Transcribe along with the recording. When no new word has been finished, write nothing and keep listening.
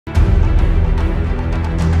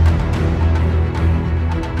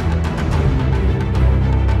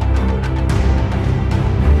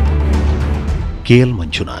KL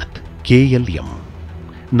Manjunath, KLM,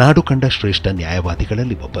 ನಾಡು ಕಂಡ ಶ್ರೇಷ್ಠ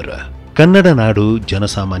ನ್ಯಾಯವಾದಿಗಳಲ್ಲಿ ಒಬ್ಬರು. ಕನ್ನಡ ನಾಡು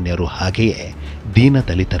ಜನಸಾಮಾನ್ಯರು ಹಾಗೆಯೇ ದೀನ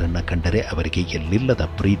ದಲಿತರನ್ನ ಕಂಡರೆ ಅವರಿಗೆ ಎಲ್ಲಿಲ್ಲದ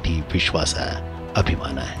ಪ್ರೀತಿ, ವಿಶ್ವಾಸ,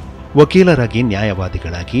 ಅಭಿಮಾನ. ವಕೀಲರಾಗಿ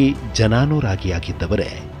ನ್ಯಾಯವಾದಿಗಳಾಗಿ ಜನಾನುರಾಗಿಯಾಗಿದ್ದವರೇ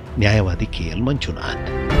ನ್ಯಾಯವಾದಿ KL ಮಂಜುನಾಥ್.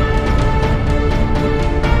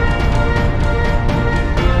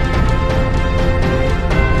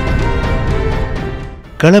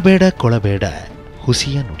 ಕಳಬೇಡ ಕೊಳಬೇಡ,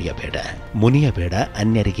 ಹುಸಿಯ ನುಡಿಯಬೇಡ, ಮುನಿಯಬೇಡ,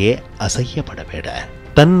 ಅನ್ಯರಿಗೆ ಅಸಹ್ಯ ಪಡಬೇಡ,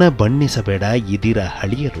 ತನ್ನ ಬಣ್ಣಿಸಬೇಡ, ಇದಿರ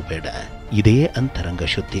ಹಳಿಯಲು ಬೇಡ. ಇದೇ ಅಂತರಂಗ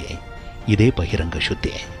ಶುದ್ಧಿ, ಇದೇ ಬಹಿರಂಗ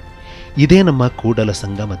ಶುದ್ಧಿ, ಇದೇ ನಮ್ಮ ಕೂಡಲ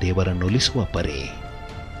ಸಂಗಮ ದೇವರನ್ನೊಲಿಸುವ ಪರಿ.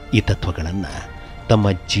 ಈ ತತ್ವಗಳನ್ನು ತಮ್ಮ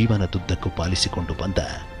ಜೀವನದುದ್ದಕ್ಕೂ ಪಾಲಿಸಿಕೊಂಡು ಬಂದ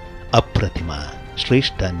ಅಪ್ರತಿಮ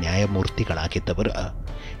ಶ್ರೇಷ್ಠ ನ್ಯಾಯಮೂರ್ತಿಗಳಾಗಿದ್ದವರು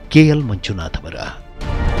KL ಮಂಜುನಾಥ್ ಅವರ.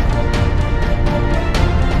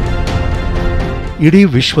 ಇಡೀ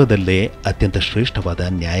ವಿಶ್ವದಲ್ಲೇ ಅತ್ಯಂತ ಶ್ರೇಷ್ಠವಾದ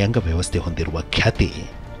ನ್ಯಾಯಾಂಗ ವ್ಯವಸ್ಥೆ ಹೊಂದಿರುವ ಖ್ಯಾತಿ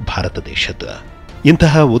ಭಾರತ ದೇಶದ.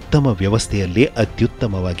 ಇಂತಹ ಉತ್ತಮ ವ್ಯವಸ್ಥೆಯಲ್ಲಿ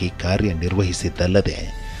ಅತ್ಯುತ್ತಮವಾಗಿ ಕಾರ್ಯನಿರ್ವಹಿಸಿದ್ದಲ್ಲದೆ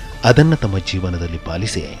ಅದನ್ನು ತಮ್ಮ ಜೀವನದಲ್ಲಿ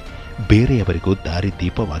ಪಾಲಿಸಿ ಬೇರೆಯವರಿಗೂ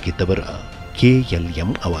ದಾರಿದೀಪವಾಗಿದ್ದವರು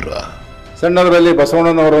KLM ಅವರು. ಸಣ್ಣದರಲ್ಲಿ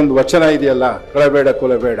ಬಸವಣ್ಣನವರ ಒಂದು ವಚನ ಇದೆಯಲ್ಲ, ಕಳಬೇಡ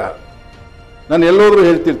ಕೊಲಬೇಡ. ನಾನು ಎಲ್ಲೋದ್ರೂ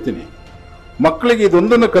ಹೇಳ್ತಿರ್ತೀನಿ, ಮಕ್ಕಳಿಗೆ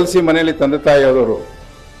ಇದೊಂದನ್ನು ಕಲಿಸಿ ಮನೆಯಲ್ಲಿ ತಂದೆ ತಾಯಿಯವರು.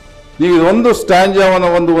 ನೀವು ಒಂದು ಸ್ಟ್ಯಾಂಜಾವನ್ನ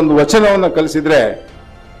ಒಂದು ವಚನವನ್ನು ಕಲಿಸಿದ್ರೆ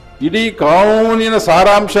ಇಡೀ ಕಾನೂನಿನ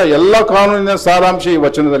ಸಾರಾಂಶ, ಎಲ್ಲ ಕಾನೂನಿನ ಸಾರಾಂಶ ಈ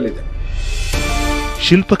ವಚನದಲ್ಲಿದೆ.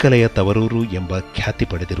 ಶಿಲ್ಪಕಲೆಯ ತವರೂರು ಎಂಬ ಖ್ಯಾತಿ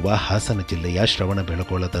ಪಡೆದಿರುವ ಹಾಸನ ಜಿಲ್ಲೆಯ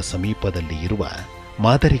ಶ್ರವಣಬೆಳಗೊಳದ ಸಮೀಪದಲ್ಲಿ ಇರುವ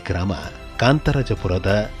ಮಾದರಿ ಗ್ರಾಮ ಕಾಂತರಾಜಪುರದ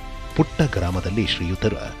ಪುಟ್ಟ ಗ್ರಾಮದಲ್ಲಿ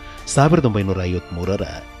ಶ್ರೀಯುತರು 1953ರ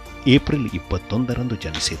ಏಪ್ರಿಲ್ 21ರಂದು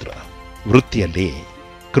ಜನಿಸಿದರು. ವೃತ್ತಿಯಲ್ಲಿ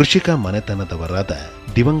ಕೃಷಿಕ ಮನೆತನದವರಾದ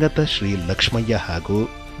ದಿವಂಗತ ಶ್ರೀ ಲಕ್ಷ್ಮಯ್ಯ ಹಾಗೂ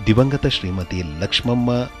ದಿವಂಗತ ಶ್ರೀಮತಿ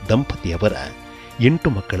ಲಕ್ಷ್ಮಮ್ಮ ದಂಪತಿಯವರ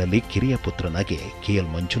 8 ಮಕ್ಕಳಲ್ಲಿ ಕಿರಿಯ ಪುತ್ರನಾಗಿ KL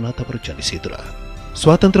ಮಂಜುನಾಥ್ ಅವರು ಜನಿಸಿದರು.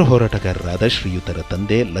 ಸ್ವಾತಂತ್ರ್ಯ ಹೋರಾಟಗಾರರಾದ ಶ್ರೀಯುತರ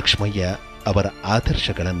ತಂದೆ ಲಕ್ಷ್ಮಯ್ಯ ಅವರ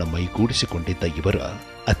ಆದರ್ಶಗಳನ್ನು ಮೈಗೂಡಿಸಿಕೊಂಡಿದ್ದ ಇವರು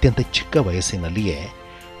ಅತ್ಯಂತ ಚಿಕ್ಕ ವಯಸ್ಸಿನಲ್ಲಿಯೇ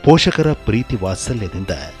ಪೋಷಕರ ಪ್ರೀತಿ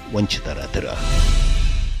ವಾತ್ಸಲ್ಯದಿಂದ ವಂಚಿತರಾದರು.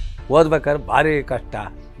 ಓದ್ಬೇಕಾದ್ರೆ ಭಾರಿ ಕಷ್ಟ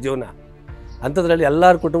ಜೀವನ. ಅಂಥದ್ರಲ್ಲಿ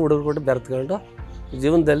ಎಲ್ಲರ ಕುಟುಂಬ ಹುಡುಗರು ಬೆರೆತ್ಕೊಂಡು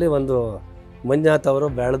ಜೀವನದಲ್ಲಿ ಒಂದು ಮಂಜುನಾಥ್ ಅವರು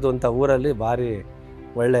ಬೆಳೆದಂಥ ಊರಲ್ಲಿ ಭಾರಿ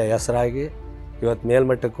ಒಳ್ಳೆಯ ಹೆಸರಾಗಿ ಇವತ್ತು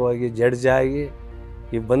ಮೇಲ್ಮಟ್ಟಕ್ಕೆ ಹೋಗಿ ಜಡ್ಜ್ ಆಗಿ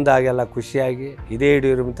ಈಗ ಬಂದಾಗೆಲ್ಲ ಖುಷಿಯಾಗಿ ಇದೇ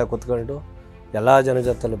ಹಿಡಿಯುವಂತ ಕೂತ್ಕೊಂಡು ಎಲ್ಲ ಜನ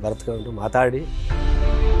ಜೊತೆಲಿ ಬರೆತ್ಕೊಂಡು ಮಾತಾಡಿ.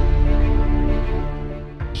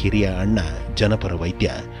 ಹಿರಿಯ ಅಣ್ಣ ಜನಪರ ವೈದ್ಯ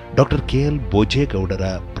ಡಾಕ್ಟರ್ KL ಬೋಜೇಗೌಡರ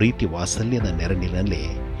ಪ್ರೀತಿ ವಾತ್ಸಲ್ಯದ ನೆರಳಿನಲ್ಲಿ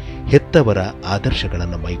ಹೆತ್ತವರ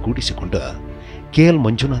ಆದರ್ಶಗಳನ್ನು ಮೈಗೂಡಿಸಿಕೊಂಡು KL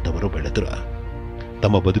ಮಂಜುನಾಥ್ ಅವರು ಬೆಳೆದರು.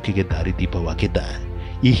 ತಮ್ಮ ಬದುಕಿಗೆ ದಾರಿದೀಪವಾಗಿದ್ದ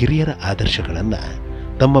ಈ ಹಿರಿಯರ ಆದರ್ಶಗಳನ್ನು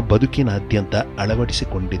ತಮ್ಮ ಬದುಕಿನಾದ್ಯಂತ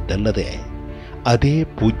ಅಳವಡಿಸಿಕೊಂಡಿದ್ದಲ್ಲದೆ ಅದೇ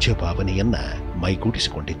ಪೂಜ್ಯ ಭಾವನೆಯನ್ನ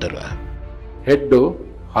ಮೈಗೂಡಿಸಿಕೊಂಡಿದ್ದರು. ಹೆಡ್ಡು,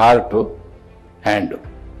 ಹಾರ್ಟು, ಹ್ಯಾಂಡು,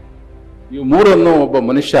 ಇವು ಮೂರನ್ನು ಒಬ್ಬ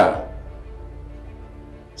ಮನುಷ್ಯ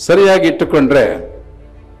ಸರಿಯಾಗಿ ಇಟ್ಟುಕೊಂಡ್ರೆ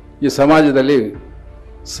ಈ ಸಮಾಜದಲ್ಲಿ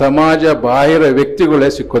ಸಮಾಜ ಬಾಹಿರ ವ್ಯಕ್ತಿಗಳೇ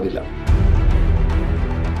ಸಿಕ್ಕೋದಿಲ್ಲ.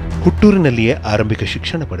 ಹುಟ್ಟೂರಿನಲ್ಲಿಯೇ ಆರಂಭಿಕ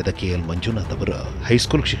ಶಿಕ್ಷಣ ಪಡೆದ KL ಮಂಜುನಾಥ್ ಅವರು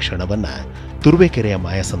ಹೈಸ್ಕೂಲ್ ಶಿಕ್ಷಣವನ್ನ ತುರುವೇಕೆರೆಯ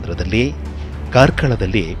ಮಾಯಸಂದ್ರದಲ್ಲಿ,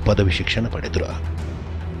 ಕಾರ್ಕಳದಲ್ಲಿ ಪದವಿ ಶಿಕ್ಷಣ ಪಡೆದರು.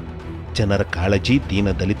 ಜನರ ಕಾಳಜಿ, ದೀನ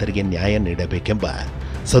ದಲಿತರಿಗೆ ನ್ಯಾಯ ನೀಡಬೇಕೆಂಬ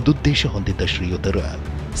ಸದುದ್ದೇಶ ಹೊಂದಿದ್ದ ಶ್ರೀಯುತರು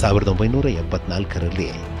 1974ರಲ್ಲಿ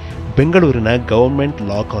ಬೆಂಗಳೂರಿನ ಗವರ್ಮೆಂಟ್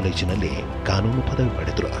ಲಾ ಕಾಲೇಜಿನಲ್ಲಿ ಕಾನೂನು ಪದವಿ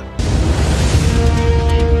ಪಡೆದರು.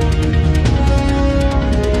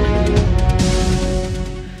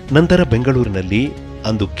 ನಂತರ ಬೆಂಗಳೂರಿನಲ್ಲಿ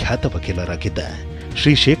ಅಂದು ಖ್ಯಾತ ವಕೀಲರಾಗಿದ್ದ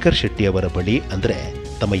ಶ್ರೀ ಶೇಖರ್ ಶೆಟ್ಟಿಯವರ ಬಳಿ ಅಂದರೆ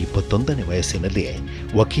ತಮ್ಮ 21ನೇ ವಯಸ್ಸಿನಲ್ಲಿ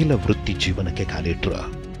ವಕೀಲ ವೃತ್ತಿ ಜೀವನಕ್ಕೆ ಕಾಲಿಟ್ಟರು.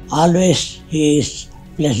 Always he is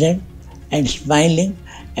pleasant and smiling,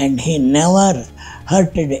 and he never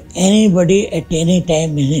hurted anybody at any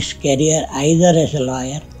time in his career, either as a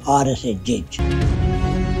lawyer or as a judge.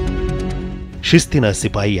 ಶಿಸ್ತಿನ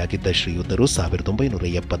ಸಿಪಾಯಿಯಾಗಿದ್ದ ಶ್ರೀಯುತರು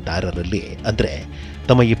 1976ರಲ್ಲಿ ಅಂದರೆ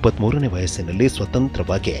ತಮ್ಮ 23ನೇ ವಯಸ್ಸಿನಲ್ಲಿ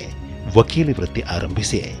ಸ್ವತಂತ್ರವಾಗಿ ವಕೀಲಿ ವೃತ್ತಿ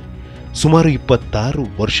ಆರಂಭಿಸಿ ಸುಮಾರು 26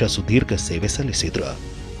 ವರ್ಷ ಸುದೀರ್ಘ ಸೇವೆ ಸಲ್ಲಿಸಿದರು.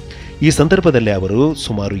 ಈ ಸಂದರ್ಭದಲ್ಲಿ ಅವರು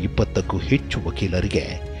ಸುಮಾರು 20ಕ್ಕೂ ಹೆಚ್ಚು ವಕೀಲರಿಗೆ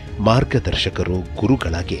ಮಾರ್ಗದರ್ಶಕರು,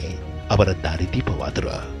 ಗುರುಗಳಾಗಿ ಅವರ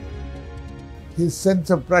ದಾರಿದೀಪವಾದರು. His sense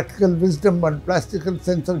of practical wisdom and practical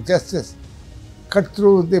sense of justice cut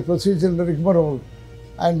through the procedural rigmarole,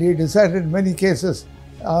 and he decided many cases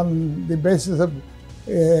on the basis of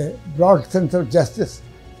a broad sense of justice,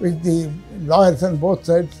 which the lawyers on both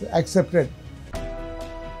sides accepted.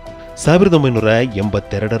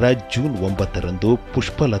 1982ರ June 9ರಂದು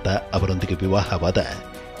Pushpalatha ಅವರೊಂದಿಗೆ ವಿವಾಹವಾದ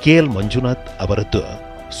KL Manjunath ಅವರದ್ದು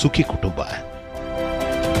ಸುಖಿ ಕುಟುಂಬ.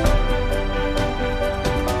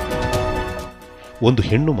 ಒಂದು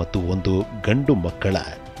ಹೆಣ್ಣು ಮತ್ತು ಒಂದು ಗಂಡು ಮಕ್ಕಳ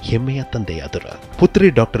ಹೆಮ್ಮೆಯ ತಂದೆಯಾದರು. ಪುತ್ರಿ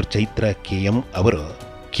ಡಾಕ್ಟರ್ ಚೈತ್ರ KM ಅವರು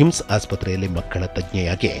ಕಿಮ್ಸ್ ಆಸ್ಪತ್ರೆಯಲ್ಲಿ ಮಕ್ಕಳ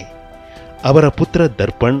ತಜ್ಞೆಯಾಗಿ, ಅವರ ಪುತ್ರ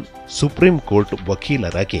ದರ್ಪಣ್ ಸುಪ್ರೀಂ ಕೋರ್ಟ್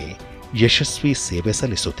ವಕೀಲರಾಗಿ ಯಶಸ್ವಿ ಸೇವೆ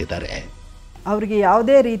ಸಲ್ಲಿಸುತ್ತಿದ್ದಾರೆ. ಅವರಿಗೆ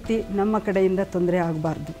ಯಾವುದೇ ರೀತಿ ನಮ್ಮ ಕಡೆಯಿಂದ ತೊಂದರೆ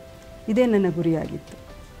ಆಗಬಾರ್ದು, ಇದೇ ನನ್ನ ಗುರಿಯಾಗಿತ್ತು.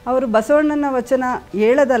 ಅವರು ಬಸವಣ್ಣನ ವಚನ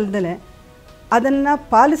ಹೇಳೋದಲ್ಲದೆ ಅದನ್ನು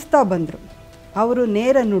ಪಾಲಿಸ್ತಾ ಬಂದರು. ಅವರು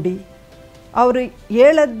ನೇರ ನುಡಿ, ಅವರು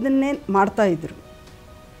ಹೇಳೋದನ್ನೇ ಮಾಡ್ತಾಯಿದ್ರು,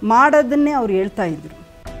 ಮಾಡೋದನ್ನೇ ಅವ್ರು ಹೇಳ್ತಾಯಿದ್ರು.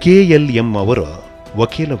 KLM ಅವರು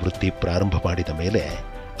ವಕೀಲ ವೃತ್ತಿ ಪ್ರಾರಂಭ ಮಾಡಿದ ಮೇಲೆ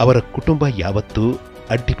ಅವರ ಕುಟುಂಬ ಯಾವತ್ತೂ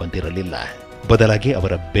ಅಡ್ಡಿ ಬಂದಿರಲಿಲ್ಲ. ಬದಲಾಗಿ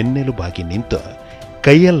ಅವರ ಬೆನ್ನೆಲುಬಾಗಿ ನಿಂತು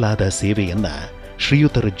ಕೈಯಲ್ಲಾದ ಸೇವೆಯನ್ನ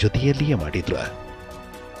ಶ್ರೀಯುತರ ಜೊತೆಯಲ್ಲಿಯೇ ಮಾಡಿದ್ರು.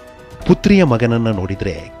 ಪುತ್ರಿಯ ಮಗನನ್ನ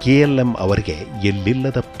ನೋಡಿದ್ರೆ KLM ಅವರಿಗೆ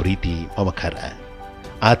ಎಲ್ಲಿಲ್ಲದ ಪ್ರೀತಿ ಮಮಕಾರ.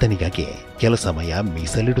 ಆತನಿಗಾಗಿ ಕೆಲ ಸಮಯ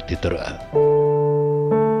ಮೀಸಲಿಡುತ್ತಿದ್ದರು.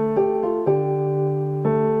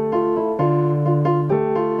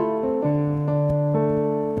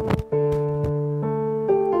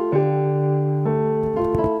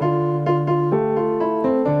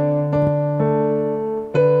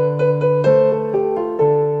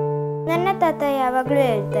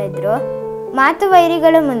 ಹೇಳ್ತಾ ಇದ್ರು, ಮಾತು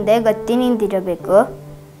ವೈರಿಗಳ ಮುಂದೆ ಗತ್ತಿ ನಿಂತಿರಬೇಕು,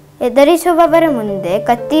 ಎದುರಿಸುವವರ ಮುಂದೆ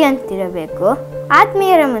ಕತ್ತಿ ಅಂತಿರಬೇಕು,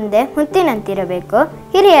 ಆತ್ಮೀಯರ ಮುಂದೆ ಮುತ್ತಿನಂತಿರಬೇಕು,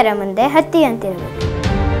 ಹಿರಿಯರ ಮುಂದೆ ಹತ್ತಿ ಅಂತಿರಬೇಕು.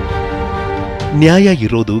 ನ್ಯಾಯ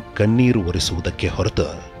ಇರೋದು ಕಣ್ಣೀರು ಒರೆಸುವುದಕ್ಕೆ ಹೊರತು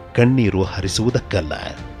ಕಣ್ಣೀರು ಹರಿಸುವುದಕ್ಕಲ್ಲ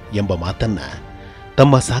ಎಂಬ ಮಾತನ್ನ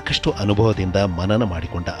ತಮ್ಮ ಸಾಕಷ್ಟು ಅನುಭವದಿಂದ ಮನನ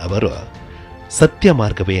ಮಾಡಿಕೊಂಡ ಅವರು ಸತ್ಯ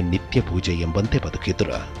ಮಾರ್ಗವೇ ನಿತ್ಯ ಪೂಜೆ ಎಂಬಂತೆ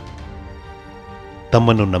ಬದುಕಿದ್ರು.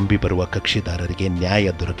 ತಮ್ಮನ್ನು ನಂಬಿ ಬರುವ ಕಕ್ಷಿದಾರರಿಗೆ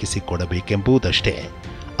ನ್ಯಾಯ ದೊರಕಿಸಿಕೊಡಬೇಕೆಂಬುದಷ್ಟೇ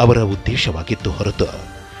ಅವರ ಉದ್ದೇಶವಾಗಿತ್ತು ಹೊರತು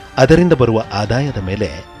ಅದರಿಂದ ಬರುವ ಆದಾಯದ ಮೇಲೆ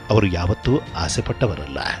ಅವರು ಯಾವತ್ತೂ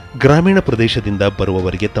ಆಸೆಪಟ್ಟವರಲ್ಲ. ಗ್ರಾಮೀಣ ಪ್ರದೇಶದಿಂದ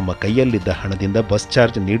ಬರುವವರಿಗೆ ತಮ್ಮ ಕೈಯಲ್ಲಿದ್ದ ಹಣದಿಂದ ಬಸ್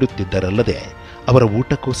ಚಾರ್ಜ್ ನೀಡುತ್ತಿದ್ದರಲ್ಲದೆ ಅವರ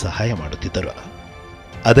ಊಟಕ್ಕೂ ಸಹಾಯ ಮಾಡುತ್ತಿದ್ದರು.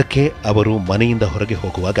 ಅದಕ್ಕೆ ಅವರು ಮನೆಯಿಂದ ಹೊರಗೆ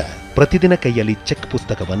ಹೋಗುವಾಗ ಪ್ರತಿದಿನ ಕೈಯಲ್ಲಿ ಚೆಕ್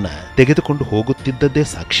ಪುಸ್ತಕವನ್ನ ತೆಗೆದುಕೊಂಡು ಹೋಗುತ್ತಿದ್ದದ್ದೇ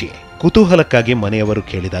ಸಾಕ್ಷಿ. ಕುತೂಹಲಕ್ಕಾಗಿ ಮನೆಯವರು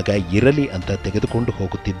ಕೇಳಿದಾಗ ಇರಲಿ ಅಂತ ತೆಗೆದುಕೊಂಡು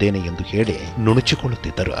ಹೋಗುತ್ತಿದ್ದೇನೆ ಎಂದು ಹೇಳಿ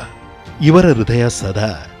ನುಣುಚಿಕೊಳ್ಳುತ್ತಿದ್ದರು. ಇವರ ಹೃದಯ ಸದಾ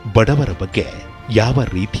ಬಡವರ ಬಗ್ಗೆ ಯಾವ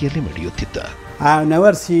ರೀತಿಯಲ್ಲಿ ಮಿಡಿಯುತ್ತಿತ್ತು. I have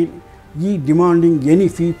never seen he demanding any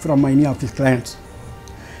fee from any of his clients.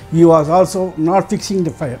 He was also not fixing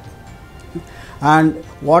the fire, and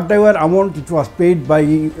whatever amount it was paid by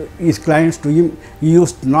his clients to him, he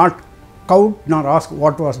used not count nor ask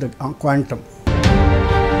what was the quantum.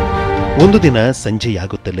 ಒಂದು ದಿನ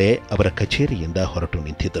ಸಂಜೆಯಾಗುತ್ತಲೇ ಅವರ ಕಚೇರಿಯಿಂದ ಹೊರಟು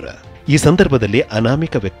ನಿಂತಿದ್ದರು. ಈ ಸಂದರ್ಭದಲ್ಲಿ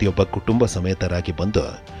ಅನಾಮಿಕ ವ್ಯಕ್ತಿಯೊಬ್ಬ ಕುಟುಂಬ ಸಮೇತರಾಗಿ ಬಂದು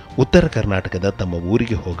ಉತ್ತರ ಕರ್ನಾಟಕದ ತಮ್ಮ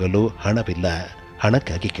ಊರಿಗೆ ಹೋಗಲು ಹಣವಿಲ್ಲ,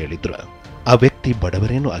 ಹಣಕ್ಕಾಗಿ ಕೇಳಿದ್ರು. ಆ ವ್ಯಕ್ತಿ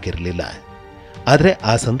ಬಡವರೇನೂ ಆಗಿರಲಿಲ್ಲ. ಆದರೆ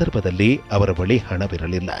ಆ ಸಂದರ್ಭದಲ್ಲಿ ಅವರ ಬಳಿ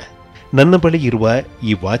ಹಣವಿರಲಿಲ್ಲ. ನನ್ನ ಬಳಿ ಇರುವ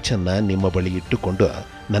ಈ ವಾಚನ್ನ ನಿಮ್ಮ ಬಳಿ ಇಟ್ಟುಕೊಂಡು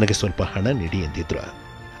ನನಗೆ ಸ್ವಲ್ಪ ಹಣ ನೀಡಿ ಎಂದಿದ್ರು.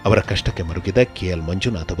 ಅವರ ಕಷ್ಟಕ್ಕೆ ಮರುಗಿದ KL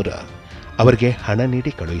ಮಂಜುನಾಥ್ ಅವರು ಅವರಿಗೆ ಹಣ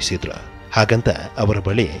ನೀಡಿ ಕಳುಹಿಸಿದ್ರು. ಹಾಗಂತ ಅವರ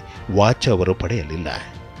ಬಳಿ ವಾಚ್ ಅವರು ಪಡೆಯಲಿಲ್ಲ,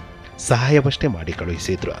 ಸಹಾಯವಷ್ಟೇ ಮಾಡಿ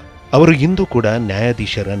ಕಳುಹಿಸಿದ್ರು. ಅವರು ಇಂದು ಕೂಡ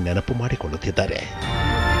ನ್ಯಾಯಾಧೀಶರ ನೆನಪು ಮಾಡಿಕೊಳ್ಳುತ್ತಿದ್ದಾರೆ.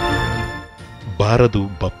 ಬಾರದು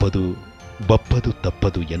ಬಪ್ಪದು, ಬಪ್ಪದು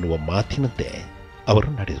ತಪ್ಪದು ಎನ್ನುವ ಮಾತಿನಂತೆ ಅವರು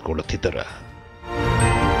ನಡೆದುಕೊಳ್ಳುತ್ತಿದ್ದರು.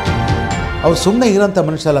 ಅವ್ರು ಸುಮ್ಮನೆ ಇರೋಂಥ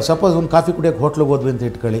ಮನುಷ್ಯ ಅಲ್ಲ. ಸಪೋಸ್ ಒಂದು ಕಾಫಿ ಕುಡಿಯೋಕ್ಕೆ ಹೋಟ್ಲಿಗೆ ಹೋದ್ವಿ ಅಂತ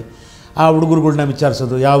ಇಟ್ಕೊಳ್ಳಿ, ಆ ಹುಡುಗರುಗಳ್ನ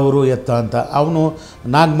ವಿಚಾರಿಸೋದು ಯಾವ ಊರು ಎತ್ತ ಅಂತ. ಅವನು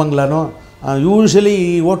ನಾಗಮಂಗ್ಲನೋ, ಯೂಶ್ವಲಿ ಈ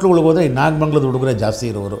ಹೋಟ್ಲುಗಳಿಗೆ ಹೋದರೆ ಈ ನಾಗಮಂಗ್ಲದ ಹುಡುಗರೇ ಜಾಸ್ತಿ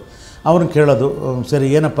ಇರೋರು. ಅವ್ರನ್ನ ಕೇಳೋದು, ಸರಿ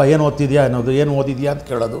ಏನಪ್ಪ ಏನು ಓದ್ತಿದ್ಯಾ ಅನ್ನೋದು, ಏನು ಓದಿದ್ಯಾ ಅಂತ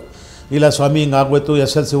ಕೇಳೋದು. ಇಲ್ಲ ಸ್ವಾಮಿ ಹಿಂಗೆ ಆಗೋಯ್ತು,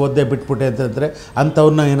 SLC ಓದ್ದೇ ಬಿಟ್ಬಿಟ್ಟೆ ಅಂತಂದರೆ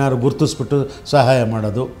ಅಂಥವ್ರನ್ನ ಏನಾದ್ರು ಗುರುತಿಸ್ಬಿಟ್ಟು ಸಹಾಯ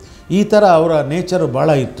ಮಾಡೋದು. ಈ ಥರ ಅವರ ನೇಚರು ಭಾಳ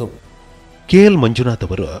ಇತ್ತು. KL ಮಂಜುನಾಥ್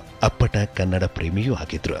ಅವರು ಅಪ್ಪಟ ಕನ್ನಡ ಪ್ರೇಮಿಯೂ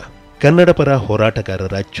ಆಗಿದ್ರು. ಕನ್ನಡ ಪರ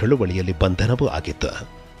ಹೋರಾಟಗಾರರ ಚಳುವಳಿಯಲ್ಲಿ ಬಂಧನವೂ ಆಗಿತ್ತು.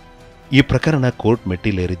 ಈ ಪ್ರಕರಣ ಕೋರ್ಟ್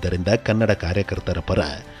ಮೆಟ್ಟಿಲೇರಿದ್ದರಿಂದ ಕನ್ನಡ ಕಾರ್ಯಕರ್ತರ ಪರ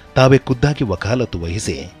ತಾವೇ ಖುದ್ದಾಗಿ ವಕಾಲತ್ತು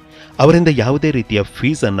ವಹಿಸಿ ಅವರಿಂದ ಯಾವುದೇ ರೀತಿಯ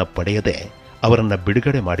ಫೀಸ್ ಅನ್ನ ಪಡೆಯದೆ ಅವರನ್ನು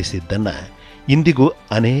ಬಿಡುಗಡೆ ಮಾಡಿಸಿದ್ದನ್ನ ಇಂದಿಗೂ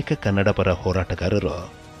ಅನೇಕ ಕನ್ನಡ ಪರ ಹೋರಾಟಗಾರರು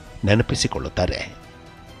ನೆನಪಿಸಿಕೊಳ್ಳುತ್ತಾರೆ.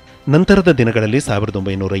 ನಂತರದ ದಿನಗಳಲ್ಲಿ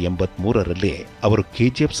 1983ರಲ್ಲಿ ಅವರು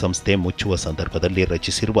KGF ಸಂಸ್ಥೆ ಮುಚ್ಚುವ ಸಂದರ್ಭದಲ್ಲಿ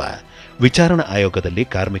ರಚಿಸಿರುವ ವಿಚಾರಣಾ ಆಯೋಗದಲ್ಲಿ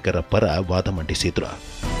ಕಾರ್ಮಿಕರ ಪರ ವಾದ ಮಂಡಿಸಿದ್ರು.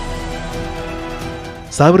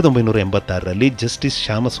 1986ರಲ್ಲಿ ಜಸ್ಟಿಸ್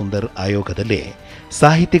ಶ್ಯಾಮಸುಂದರ್ ಆಯೋಗದಲ್ಲಿ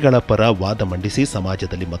ಸಾಹಿತಿಗಳ ಪರ ವಾದ ಮಂಡಿಸಿ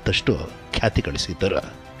ಸಮಾಜದಲ್ಲಿ ಮತ್ತಷ್ಟು ಖ್ಯಾತಿ ಗಳಿಸಿದ್ದರು.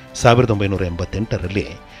 1988ರಲ್ಲಿ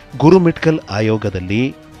ಗುರುಮಿಟ್ಕಲ್ ಆಯೋಗದಲ್ಲಿ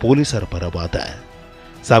ಪೊಲೀಸರ ಪರ ವಾದ.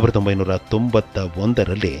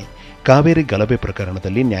 1991ರಲ್ಲಿ ಕಾವೇರಿ ಗಲಭೆ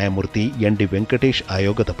ಪ್ರಕರಣದಲ್ಲಿ ನ್ಯಾಯಮೂರ್ತಿ ND ವೆಂಕಟೇಶ್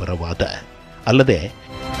ಆಯೋಗದ ಪರ ವಾದ. ಅಲ್ಲದೆ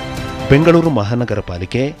ಬೆಂಗಳೂರು ಮಹಾನಗರ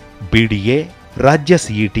ಪಾಲಿಕೆ, BDA, ರಾಜ್ಯ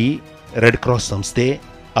CET, ರೆಡ್ ಕ್ರಾಸ್ ಸಂಸ್ಥೆ,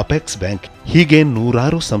 ಅಪೆಕ್ಸ್ ಬ್ಯಾಂಕ್ ಹೀಗೆ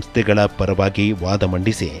ನೂರಾರು ಸಂಸ್ಥೆಗಳ ಪರವಾಗಿ ವಾದ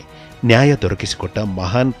ಮಂಡಿಸಿ ನ್ಯಾಯ ದೊರಕಿಸಿಕೊಟ್ಟ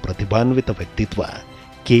ಮಹಾನ್ ಪ್ರತಿಭಾನ್ವಿತ ವ್ಯಕ್ತಿತ್ವ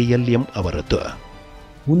KLM ಅವರದ್ದು.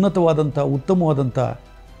 ಉನ್ನತವಾದಂಥ ಉತ್ತಮವಾದಂಥ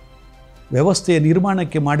ವ್ಯವಸ್ಥೆಯ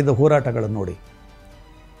ನಿರ್ಮಾಣಕ್ಕೆ ಮಾಡಿದ ಹೋರಾಟಗಳನ್ನು ನೋಡಿ.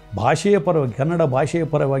 ಭಾಷೆಯ ಪರವಾಗಿ, ಕನ್ನಡ ಭಾಷೆಯ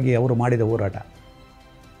ಪರವಾಗಿ ಅವರು ಮಾಡಿದ ಹೋರಾಟ.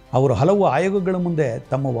 ಅವರು ಹಲವು ಆಯೋಗಗಳ ಮುಂದೆ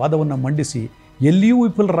ತಮ್ಮ ವಾದವನ್ನು ಮಂಡಿಸಿ ಎಲ್ಲಿಯೂ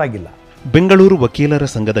ವಿಫಲರಾಗಿಲ್ಲ. ಬೆಂಗಳೂರು ವಕೀಲರ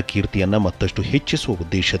ಸಂಘದ ಕೀರ್ತಿಯನ್ನು ಮತ್ತಷ್ಟು ಹೆಚ್ಚಿಸುವ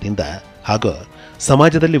ಉದ್ದೇಶದಿಂದ ಹಾಗೂ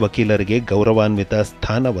ಸಮಾಜದಲ್ಲಿ ವಕೀಲರಿಗೆ ಗೌರವಾನ್ವಿತ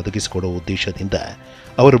ಸ್ಥಾನ ಒದಗಿಸಿಕೊಡುವ ಉದ್ದೇಶದಿಂದ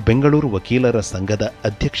ಅವರು ಬೆಂಗಳೂರು ವಕೀಲರ ಸಂಘದ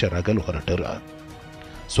ಅಧ್ಯಕ್ಷರಾಗಲು ಹೊರಟರು.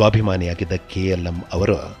 ಸ್ವಾಭಿಮಾನಿಯಾಗಿದ್ದ KLM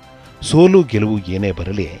ಅವರು ಸೋಲು ಗೆಲುವು ಏನೇ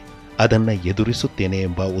ಬರಲಿ ಅದನ್ನು ಎದುರಿಸುತ್ತೇನೆ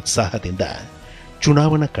ಎಂಬ ಉತ್ಸಾಹದಿಂದ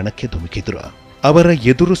ಚುನಾವಣಾ ಕಣಕ್ಕೆ ಧುಮುಕಿದ್ರು. ಅವರ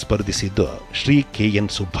ಎದುರು ಸ್ಪರ್ಧಿಸಿದ್ದು ಶ್ರೀ KN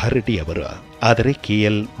ಸುಬ್ಬಾರೆಡ್ಡಿ ಅವರು. ಆದರೆ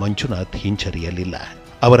KL ಮಂಜುನಾಥ್ ಹಿಂಜರಿಯಲಿಲ್ಲ.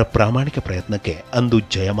 ಅವರ ಪ್ರಾಮಾಣಿಕ ಪ್ರಯತ್ನಕ್ಕೆ ಅಂದು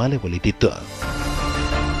ಜಯಮಾಲೆ ಒಲಿದಿತ್ತು.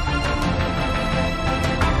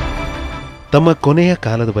 ತಮ್ಮ ಕೊನೆಯ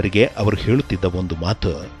ಕಾಲದವರೆಗೆ ಅವರು ಹೇಳುತ್ತಿದ್ದ ಒಂದು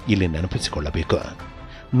ಮಾತು ಇಲ್ಲಿ ನೆನಪಿಸಿಕೊಳ್ಳಬೇಕು.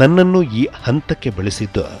 ನನ್ನನ್ನು ಈ ಹಂತಕ್ಕೆ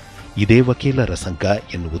ಬೆಳೆಸಿದ್ದು ಇದೇ ವಕೀಲರ ಸಂಘ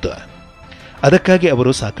ಎನ್ನುವುದು. ಅದಕ್ಕಾಗಿ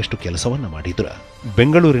ಅವರು ಸಾಕಷ್ಟು ಕೆಲಸವನ್ನು ಮಾಡಿದರು.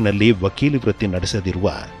 ಬೆಂಗಳೂರಿನಲ್ಲಿ ವಕೀಲಿ ವೃತ್ತಿ ನಡೆಸದಿರುವ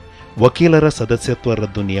ವಕೀಲರ ಸದಸ್ಯತ್ವ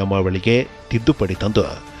ರದ್ದು ನಿಯಮಾವಳಿಗೆ ತಿದ್ದುಪಡಿ ತಂದು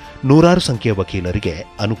ನೂರಾರು ಸಂಖ್ಯೆಯ ವಕೀಲರಿಗೆ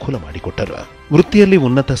ಅನುಕೂಲ ಮಾಡಿಕೊಟ್ಟರು. ವೃತ್ತಿಯಲ್ಲಿ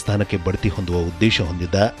ಉನ್ನತ ಸ್ಥಾನಕ್ಕೆ ಬಡ್ತಿ ಹೊಂದುವ ಉದ್ದೇಶ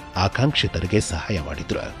ಹೊಂದಿದ್ದ ಆಕಾಂಕ್ಷಿತರಿಗೆ ಸಹಾಯ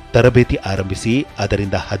ಮಾಡಿದ್ರು. ತರಬೇತಿ ಆರಂಭಿಸಿ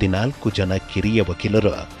ಅದರಿಂದ 14 ಜನ ಕಿರಿಯ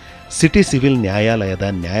ವಕೀಲರು ಸಿಟಿ ಸಿವಿಲ್ ನ್ಯಾಯಾಲಯದ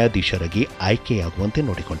ನ್ಯಾಯಾಧೀಶರಾಗಿ ಆಯ್ಕೆಯಾಗುವಂತೆ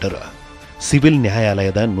ನೋಡಿಕೊಂಡರು. ಸಿವಿಲ್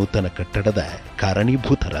ನ್ಯಾಯಾಲಯದ ನೂತನ ಕಟ್ಟಡದ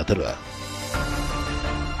ಕಾರಣೀಭೂತರಾದರು.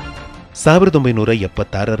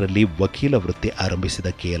 1976ರಲ್ಲಿ ವಕೀಲ ವೃತ್ತಿ ಆರಂಭಿಸಿದ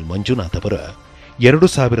KL ಮಂಜುನಾಥ್ ಅವರು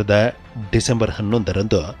 2000 ಡಿಸೆಂಬರ್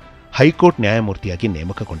 11ರಂದು ಹೈಕೋರ್ಟ್ ನ್ಯಾಯಮೂರ್ತಿಯಾಗಿ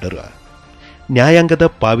ನೇಮಕಗೊಂಡರು. ನ್ಯಾಯಾಂಗದ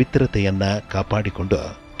ಪಾವಿತ್ರ್ಯತೆಯನ್ನ ಕಾಪಾಡಿಕೊಂಡು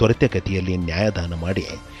ತ್ವರಿತಗತಿಯಲ್ಲಿ ನ್ಯಾಯದಾನ ಮಾಡಿ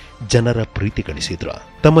ಜನರ ಪ್ರೀತಿ ಗಳಿಸಿದ್ರು.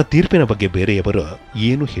 ತಮ್ಮ ತೀರ್ಪಿನ ಬಗ್ಗೆ ಬೇರೆಯವರು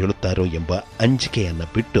ಏನು ಹೇಳುತ್ತಾರೋ ಎಂಬ ಅಂಜಿಕೆಯನ್ನ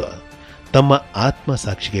ಬಿಟ್ಟು ತಮ್ಮ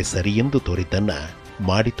ಆತ್ಮಸಾಕ್ಷಿಗೆ ಸರಿಯೆಂದು ತೋರಿದ್ದನ್ನ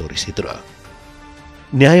ಮಾಡಿ ತೋರಿಸಿದ್ರು.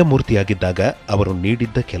 ನ್ಯಾಯಮೂರ್ತಿಯಾಗಿದ್ದಾಗ ಅವರು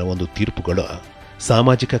ನೀಡಿದ್ದ ಕೆಲವೊಂದು ತೀರ್ಪುಗಳು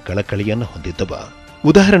ಸಾಮಾಜಿಕ ಕಳಕಳಿಯನ್ನು ಹೊಂದಿದ್ದವು.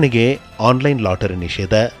 ಉದಾಹರಣೆಗೆ ಆನ್ಲೈನ್ ಲಾಟರಿ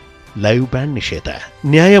ನಿಷೇಧ, ಲೈವ್ ಬ್ಯಾಂಡ್ ನಿಷೇಧ.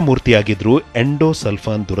 ನ್ಯಾಯಮೂರ್ತಿಯಾಗಿದ್ರೂ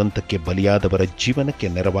ಎಂಡೋಸಲ್ಫಾನ್ ದುರಂತಕ್ಕೆ ಬಲಿಯಾದವರ ಜೀವನಕ್ಕೆ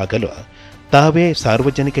ನೆರವಾಗಲು ತಾವೇ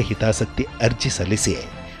ಸಾರ್ವಜನಿಕ ಹಿತಾಸಕ್ತಿ ಅರ್ಜಿ ಸಲ್ಲಿಸಿ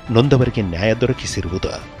ನೊಂದವರಿಗೆ ನ್ಯಾಯ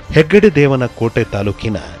ದೊರಕಿಸಿರುವುದು. ಹೆಗ್ಗಡೆ ದೇವನ ಕೋಟೆ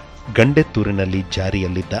ತಾಲೂಕಿನ ಗಂಡೆತ್ತೂರಿನಲ್ಲಿ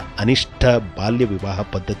ಜಾರಿಯಲ್ಲಿದ್ದ ಅನಿಷ್ಟ ಬಾಲ್ಯ ವಿವಾಹ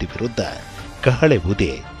ಪದ್ಧತಿ ವಿರುದ್ಧ ಕಹಳೆ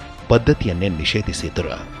ಊದಿ ಪದ್ಧತಿಯನ್ನೇ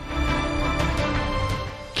ನಿಷೇಧಿಸಿದರು.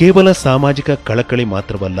 ಕೇವಲ ಸಾಮಾಜಿಕ ಕಳಕಳಿ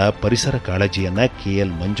ಮಾತ್ರವಲ್ಲ, ಪರಿಸರ ಕಾಳಜಿಯನ್ನ KL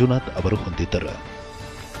ಮಂಜುನಾಥ್ ಅವರು ಹೊಂದಿದ್ದರು.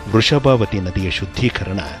 ವೃಷಭಾವತಿ ನದಿಯ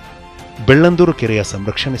ಶುದ್ಧೀಕರಣ, ಬೆಳ್ಳಂದೂರು ಕೆರೆಯ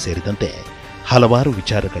ಸಂರಕ್ಷಣೆ ಸೇರಿದಂತೆ ಹಲವಾರು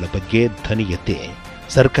ವಿಚಾರಗಳ ಬಗ್ಗೆ ಧ್ವನಿ ಎತ್ತಿ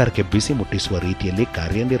ಸರ್ಕಾರಕ್ಕೆ ಬಿಸಿ ಮುಟ್ಟಿಸುವ ರೀತಿಯಲ್ಲಿ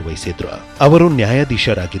ಕಾರ್ಯನಿರ್ವಹಿಸಿದ್ರು. ಅವರು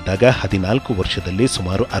ನ್ಯಾಯಾಧೀಶರಾಗಿದ್ದಾಗ 14 ವರ್ಷದಲ್ಲಿ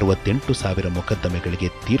ಸುಮಾರು 68,000 ಮೊಕದ್ದಮೆಗಳಿಗೆ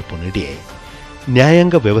ತೀರ್ಪು ನೀಡಿ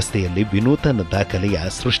ನ್ಯಾಯಾಂಗ ವ್ಯವಸ್ಥೆಯಲ್ಲಿ ವಿನೂತನ ದಾಖಲೆಯ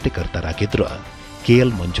ಸೃಷ್ಟಿಕರ್ತರಾಗಿದ್ರು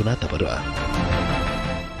KL ಮಂಜುನಾಥ್ ಅವರು.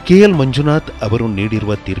 KL ಮಂಜುನಾಥ್ ಅವರು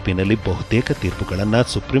ನೀಡಿರುವ ತೀರ್ಪಿನಲ್ಲಿ ಬಹುತೇಕ ತೀರ್ಪುಗಳನ್ನು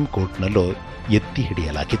ಸುಪ್ರೀಂ ಕೋರ್ಟ್ನಲ್ಲೂ ಎತ್ತಿ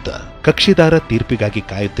ಹಿಡಿಯಲಾಗಿತ್ತು. ಕಕ್ಷಿದಾರ ತೀರ್ಪಿಗಾಗಿ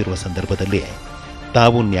ಕಾಯುತ್ತಿರುವ ಸಂದರ್ಭದಲ್ಲಿ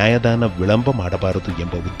ತಾವು ನ್ಯಾಯದಾನ ವಿಳಂಬ ಮಾಡಬಾರದು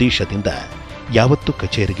ಎಂಬ ಉದ್ದೇಶದಿಂದ ಯಾವತ್ತೂ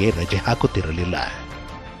ಕಚೇರಿಗೆ ರಜೆ ಹಾಕುತ್ತಿರಲಿಲ್ಲ.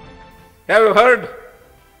 Have you heard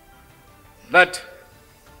that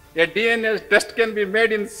a DNA test can be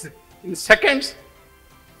made in seconds?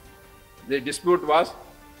 The dispute was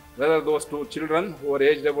whether those two children who were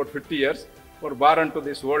aged about 50 years were born to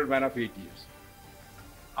this old man of 80 years.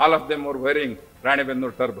 All of them were wearing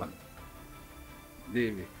Ranebennur turban.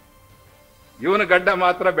 ಇವನು ಗಡ್ಡ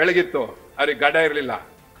ಮಾತ್ರ ಬೆಳಗಿತ್ತು, ಅವ್ರಿಗೆ ಗಡ್ಡ ಇರಲಿಲ್ಲ.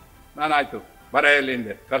 ನಾನಾಯ್ತು ಬರೆಯಲ್ಲಿ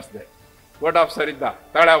ಹಿಂದೆ ಕರೆಸ್ದೆ. Court officer ಇದ್ದ,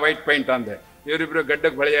 ತಳ white paint ಅಂದೆ. ಇವರಿಬ್ರು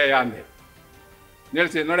ಗಡ್ಡಕ್ಕೆ ಬೆಳೆಯ ಅಂದೆ.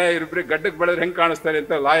 ನಿಲ್ಸಿ ನೋಡಿ, ಇವರಿಬ್ರಿಗೆ ಗಡ್ಡಕ್ಕೆ ಬೆಳೆದ್ರೆ ಹೆಂಗೆ ಕಾಣಿಸ್ತಾರೆ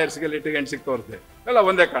ಅಂತ ಲಾಯರ್ಸ್ಗೆ ಲಿಟಿಗೇಟ್ಸಿಗೆ ತೋರಿಸ್ದೆ. ಎಲ್ಲ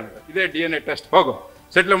ಒಂದೇ ಕಾಣುತ್ತೆ. ಇದೇ DNA ಟೆಸ್ಟ್, ಹೋಗು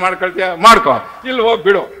ಸೆಟ್ಲ್ ಮಾಡ್ಕೊಳ್ತೀಯ ಮಾಡ್ಕೋ, ಇಲ್ಲಿ ಹೋಗಿ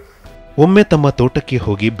ಬಿಡು. ಒಮ್ಮೆ ತಮ್ಮ ತೋಟಕ್ಕೆ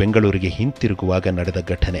ಹೋಗಿ ಬೆಂಗಳೂರಿಗೆ ಹಿಂತಿರುಗುವಾಗ ನಡೆದ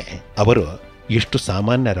ಘಟನೆ ಅವರು ಎಷ್ಟು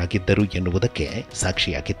ಸಾಮಾನ್ಯರಾಗಿದ್ದರು ಎನ್ನುವುದಕ್ಕೆ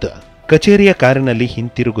ಸಾಕ್ಷಿಯಾಗಿತ್ತು. ಕಚೇರಿಯ ಕಾರಿನಲ್ಲಿ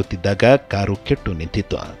ಹಿಂತಿರುಗುತ್ತಿದ್ದಾಗ ಕಾರು ಕೆಟ್ಟು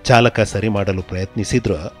ನಿಂತಿತ್ತು. ಚಾಲಕ ಸರಿ ಮಾಡಲು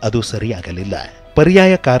ಪ್ರಯತ್ನಿಸಿದ್ರೂ ಅದು ಸರಿಯಾಗಲಿಲ್ಲ.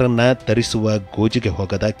 ಪರ್ಯಾಯ ಕಾರನ್ನ ತರಿಸುವ ಗೋಜಿಗೆ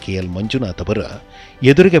ಹೋಗದ KL ಮಂಜುನಾಥ್ ಅವರು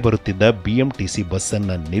ಎದುರಿಗೆ ಬರುತ್ತಿದ್ದ BMTC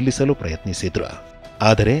ಬಸ್ಸನ್ನ ನಿಲ್ಲಿಸಲು ಪ್ರಯತ್ನಿಸಿದ್ರು.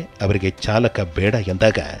 ಆದರೆ ಅವರಿಗೆ ಚಾಲಕ ಬೇಡ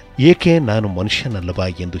ಎಂದಾಗ ಏಕೆ ನಾನು ಮನುಷ್ಯನಲ್ಲವಾ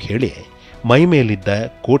ಎಂದು ಹೇಳಿ ಮೈ ಮೇಲಿದ್ದ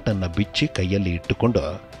ಕೋಟನ್ನ ಬಿಚ್ಚಿ ಕೈಯಲ್ಲಿ ಇಟ್ಟುಕೊಂಡು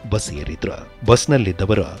ಬಸ್ ಏರಿದ್ರು.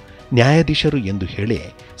 ಬಸ್ನಲ್ಲಿದ್ದವರು ನ್ಯಾಯಾಧೀಶರು ಎಂದು ಹೇಳಿ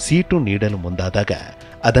ಸೀಟು ನೀಡಲು ಮುಂದಾದಾಗ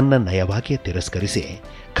ಅದನ್ನ ನಯವಾಗಿ ತಿರಸ್ಕರಿಸಿ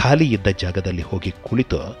ಖಾಲಿ ಇದ್ದ ಜಾಗದಲ್ಲಿ ಹೋಗಿ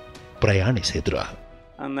ಕುಳಿತು ಪ್ರಯಾಣಿಸಿದ್ರು.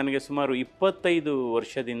 ನನಗೆ ಸುಮಾರು 25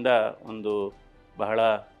 ವರ್ಷದಿಂದ ಒಂದು ಬಹಳ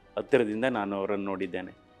ಹತ್ತಿರದಿಂದ ನಾನು ಅವರನ್ನು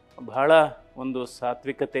ನೋಡಿದ್ದೇನೆ. ಬಹಳ ಒಂದು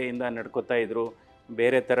ಸಾತ್ವಿಕತೆಯಿಂದ ನಡ್ಕೋತಾ ಇದ್ದರು.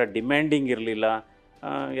 ಬೇರೆ ಥರ ಡಿಮ್ಯಾಂಡಿಂಗ್ ಇರಲಿಲ್ಲ.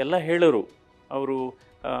 ಎಲ್ಲ ಹೇಳೋರು. ಅವರು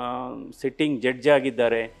ಸಿಟ್ಟಿಂಗ್ ಜಡ್ಜ್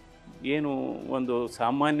ಆಗಿದ್ದಾರೆ, ಏನು ಒಂದು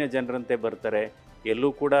ಸಾಮಾನ್ಯ ಜನರಂತೆ ಬರ್ತಾರೆ, ಎಲ್ಲೂ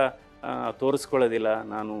ಕೂಡ ತೋರಿಸ್ಕೊಳ್ಳೋದಿಲ್ಲ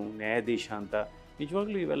ನಾನು ನ್ಯಾಯಾಧೀಶ ಅಂತ.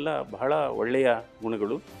 ನಿಜವಾಗ್ಲೂ ಇವೆಲ್ಲ ಬಹಳ ಒಳ್ಳೆಯ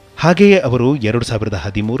ಗುಣಗಳು. ಹಾಗೆಯೇ ಅವರು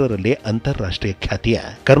 2013ರಲ್ಲಿ ಅಂತಾರಾಷ್ಟ್ರೀಯ ಖ್ಯಾತಿಯ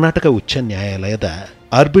ಕರ್ನಾಟಕ ಉಚ್ಚ ನ್ಯಾಯಾಲಯದ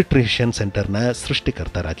ಆರ್ಬಿಟ್ರೇಷನ್ ಸೆಂಟರ್ನ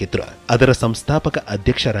ಸೃಷ್ಟಿಕರ್ತರಾಗಿದ್ದರು. ಅದರ ಸಂಸ್ಥಾಪಕ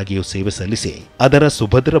ಅಧ್ಯಕ್ಷರಾಗಿಯೂ ಸೇವೆ ಸಲ್ಲಿಸಿ ಅದರ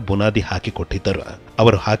ಸುಭದ್ರ ಬುನಾದಿ ಹಾಕಿಕೊಟ್ಟಿದ್ದರು.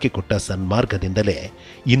 ಅವರು ಹಾಕಿಕೊಟ್ಟ ಸನ್ಮಾರ್ಗದಿಂದಲೇ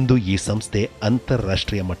ಇಂದು ಈ ಸಂಸ್ಥೆ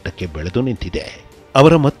ಅಂತಾರಾಷ್ಟ್ರೀಯ ಮಟ್ಟಕ್ಕೆ ಬೆಳೆದು ನಿಂತಿದೆ.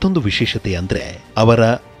 ಅವರ ಮತ್ತೊಂದು ವಿಶೇಷತೆ ಅಂದ್ರೆ ಅವರ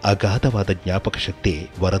ಅಗಾಧವಾದ ಜ್ಞಾಪಕ ಶಕ್ತಿ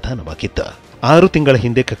ವರದಾನವಾಗಿತ್ತು. 6 ತಿಂಗಳ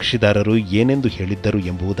ಹಿಂದೆ ಕಕ್ಷಿದಾರರು ಏನೆಂದು ಹೇಳಿದ್ದರು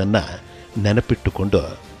ಎಂಬುದನ್ನ ನೆನಪಿಟ್ಟುಕೊಂಡು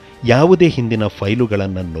ಯಾವುದೇ ಹಿಂದಿನ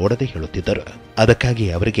ಫೈಲುಗಳನ್ನು ನೋಡದೆ ಹೇಳುತ್ತಿದ್ದರು. ಅದಕ್ಕಾಗಿ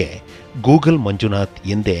ಅವರಿಗೆ ಗೂಗಲ್ ಮಂಜುನಾಥ್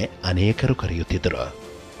ಎಂದೇ ಅನೇಕರು ಕರೆಯುತ್ತಿದ್ದರು.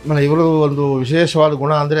 ಇವರು ಒಂದು ವಿಶೇಷವಾದ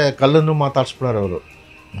ಗುಣ ಅಂದರೆ ಕಲ್ಲನ್ನು ಮಾತಾಡಿಸ್ಬಿಡೋರು. ಅವರು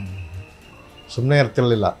ಸುಮ್ಮನೆ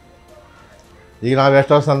ಇರ್ತಿರಲಿಲ್ಲ. ಈಗ ನಾವು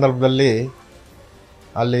ಎಷ್ಟೋ ಸಂದರ್ಭದಲ್ಲಿ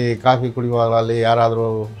ಅಲ್ಲಿ ಕಾಫಿ ಕುಡಿಯುವಾಗ ಅಲ್ಲಿ ಯಾರಾದರೂ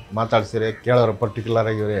ಮಾತಾಡ್ಸಿದ್ರೆ ಕೇಳೋರು ಪರ್ಟಿಕ್ಯುಲರ್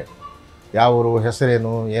ಆಗಿವ್ರೆ ಯಾವ ಊರು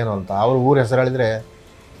ಹೆಸರೇನು ಏನು ಅಂತ. ಅವ್ರ ಊರ ಹೆಸರು ಹೇಳಿದರೆ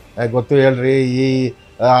ಗೊತ್ತು ಹೇಳ್ರಿ, ಈ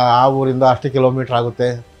ಆ ಊರಿಂದ ಅಷ್ಟು ಕಿಲೋಮೀಟ್ರ್ ಆಗುತ್ತೆ,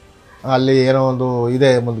 ಅಲ್ಲಿ ಏನೋ ಒಂದು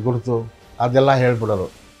ಇದೆ ಒಂದು ಗುರುತು, ಅದೆಲ್ಲ ಹೇಳ್ಬಿಡೋರು.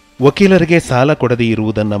 ವಕೀಲರಿಗೆ ಸಾಲ ಕೊಡದೇ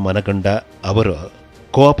ಇರುವುದನ್ನು ಮನಗಂಡ ಅವರು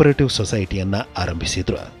ಕೋಆಪರೇಟಿವ್ ಸೊಸೈಟಿಯನ್ನು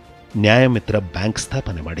ಆರಂಭಿಸಿದ್ರು. ನ್ಯಾಯಮಿತ್ರ ಬ್ಯಾಂಕ್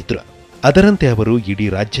ಸ್ಥಾಪನೆ ಮಾಡಿದ್ರು. ಅದರಂತೆ ಅವರು ಇಡೀ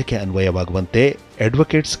ರಾಜ್ಯಕ್ಕೆ ಅನ್ವಯವಾಗುವಂತೆ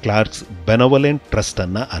ಅಡ್ವೊಕೇಟ್ಸ್ ಕ್ಲಾರ್ಕ್ಸ್ ಬೆನವಲೆಂಟ್ ಟ್ರಸ್ಟ್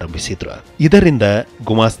ಅನ್ನ ಆರಂಭಿಸಿದ್ರು. ಇದರಿಂದ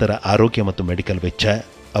ಗುಮಾಸ್ತರ ಆರೋಗ್ಯ ಮತ್ತು ಮೆಡಿಕಲ್ ವೆಚ್ಚ,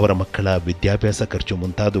 ಅವರ ಮಕ್ಕಳ ವಿದ್ಯಾಭ್ಯಾಸ ಖರ್ಚು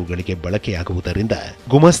ಮುಂತಾದವುಗಳಿಗೆ ಬಳಕೆಯಾಗುವುದರಿಂದ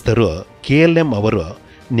ಗುಮಾಸ್ತರು KLM ಅವರು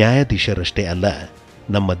ನ್ಯಾಯಾಧೀಶರಷ್ಟೇ ಅಲ್ಲ,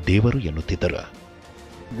 ನಮ್ಮ ದೇವರು ಎನ್ನುತ್ತಿದ್ದರು.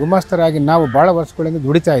 ಗುಮಾಸ್ತರಾಗಿ ನಾವು ಭಾಳ ವರ್ಷಗಳಿಂದ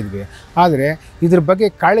ದುಡಿತಾ ಇದ್ವಿ. ಆದರೆ ಇದ್ರ ಬಗ್ಗೆ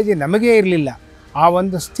ಕಾಳಜಿ ನಮಗೇ ಇರಲಿಲ್ಲ. ಆ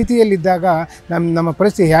ಒಂದು ಸ್ಥಿತಿಯಲ್ಲಿದ್ದಾಗ ನಮ್ಮ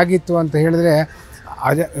ಪರಿಸ್ಥಿತಿ ಹೇಗಿತ್ತು ಅಂತ ಹೇಳಿದ್ರೆ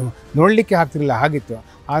ಅದೇ ನೋಡಲಿಕ್ಕೆ ಆಗ್ತಿರಲಿಲ್ಲ, ಹಾಗಿತ್ತು.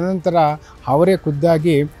 ಆನಂತರ ಅವರೇ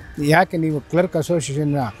ಖುದ್ದಾಗಿ ಯಾಕೆ ನೀವು ಕ್ಲರ್ಕ್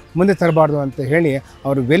ಅಸೋಸಿಯೇಷನ್ನ ಮುಂದೆ ತರಬಾರ್ದು ಅಂತ ಹೇಳಿ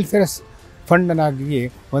ಅವರು ವೆಲ್ಫೇರ್ ಫಂಡನ್ನಾಗಿ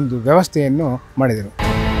ಒಂದು ವ್ಯವಸ್ಥೆಯನ್ನು ಮಾಡಿದರು.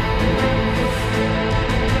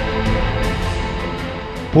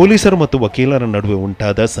 ಪೊಲೀಸರು ಮತ್ತು ವಕೀಲರ ನಡುವೆ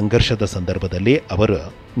ಉಂಟಾದ ಸಂಘರ್ಷದ ಸಂದರ್ಭದಲ್ಲಿ ಅವರು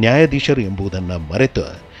ನ್ಯಾಯಾಧೀಶರು ಎಂಬುದನ್ನು ಮರೆತು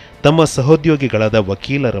ತಮ್ಮ ಸಹೋದ್ಯೋಗಿಗಳಾದ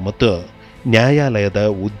ವಕೀಲರ ಮತ್ತು ನ್ಯಾಯಾಲಯದ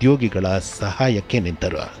ಉದ್ಯೋಗಿಗಳ ಸಹಾಯಕ್ಕೆ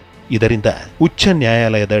ನಿಂತರು. ಇದರಿಂದ ಉಚ್ಚ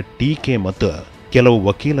ನ್ಯಾಯಾಲಯದ ಟೀಕೆ ಮತ್ತು ಕೆಲವು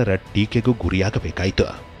ವಕೀಲರ ಟೀಕೆಗೂ ಗುರಿಯಾಗಬೇಕಾಯಿತು.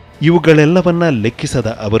 ಇವುಗಳೆಲ್ಲವನ್ನ ಲೆಕ್ಕಿಸದ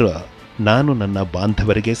ಅವರು ನಾನು ನನ್ನ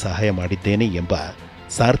ಬಾಂಧವರಿಗೆ ಸಹಾಯ ಮಾಡಿದ್ದೇನೆ ಎಂಬ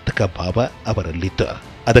ಸಾರ್ಥಕ ಭಾವ ಅವರಲ್ಲಿತ್ತು.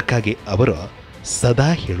 ಅದಕ್ಕಾಗಿ ಅವರು ಸದಾ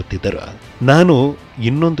ಹೇಳುತ್ತಿದ್ದರು, ನಾನು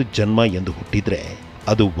ಇನ್ನೊಂದು ಜನ್ಮ ಎಂದು ಹುಟ್ಟಿದ್ರೆ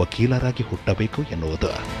ಅದು ವಕೀಲರಾಗಿ ಹುಟ್ಟಬೇಕು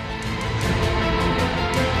ಎನ್ನುವುದು.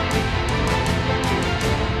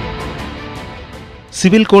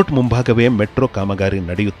 ಸಿವಿಲ್ ಕೋರ್ಟ್ ಮುಂಭಾಗವೇ ಮೆಟ್ರೋ ಕಾಮಗಾರಿ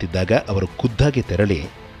ನಡೆಯುತ್ತಿದ್ದಾಗ ಅವರು ಖುದ್ದಾಗಿ ತೆರಳಿ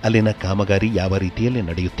ಅಲ್ಲಿನ ಕಾಮಗಾರಿ ಯಾವ ರೀತಿಯಲ್ಲಿ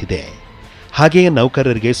ನಡೆಯುತ್ತಿದೆ, ಹಾಗೆಯೇ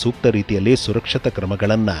ನೌಕರರಿಗೆ ಸೂಕ್ತ ರೀತಿಯಲ್ಲಿ ಸುರಕ್ಷತಾ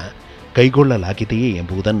ಕ್ರಮಗಳನ್ನು ಕೈಗೊಳ್ಳಲಾಗಿದೆಯೇ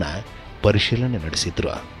ಎಂಬುದನ್ನು ಪರಿಶೀಲನೆ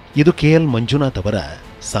ನಡೆಸಿದ್ರು. ಇದು KL ಮಂಜುನಾಥ್ ಅವರ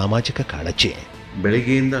ಸಾಮಾಜಿಕ ಕಾಳಜಿ.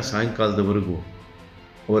 ಬೆಳಗ್ಗೆಯಿಂದ ಸಾಯಂಕಾಲದವರೆಗೂ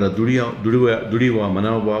ಅವರ ದುಡಿಯುವ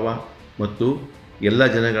ಮನೋಭಾವ ಮತ್ತು ಎಲ್ಲ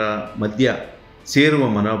ಜನಗಳ ಮಧ್ಯ ಸೇರುವ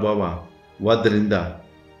ಮನೋಭಾವವಾದ್ದರಿಂದ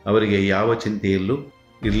ಅವರಿಗೆ ಯಾವ ಚಿಂತೆಯಲ್ಲೂ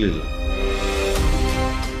ಇರಲಿಲ್ಲ.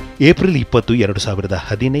 ಏಪ್ರಿಲ್ 20,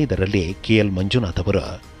 2015ರಲ್ಲಿ KL ಮಂಜುನಾಥ್ ಅವರು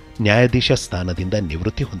ನ್ಯಾಯಾಧೀಶ ಸ್ಥಾನದಿಂದ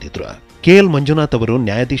ನಿವೃತ್ತಿ ಹೊಂದಿದ್ರು. KL ಮಂಜುನಾಥ್ ಅವರು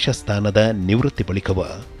ನ್ಯಾಯಾಧೀಶ ಸ್ಥಾನದ ನಿವೃತ್ತಿ ಬಳಿಕವ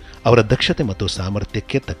ಅವರ ದಕ್ಷತೆ ಮತ್ತು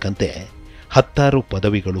ಸಾಮರ್ಥ್ಯಕ್ಕೆ ತಕ್ಕಂತೆ 10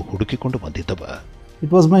 ಪದವಿಗಳು ಹುಡುಕಿಕೊಂಡು ಬಂದಿದ್ದವು.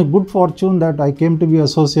 It was my good fortune that I came to be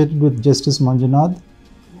associated with Justice Manjunath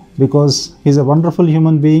because he is a wonderful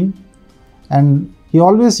human being and he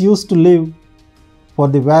always used to live for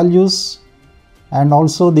the values and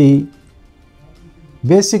also the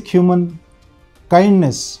basic human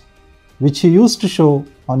kindness which he used to show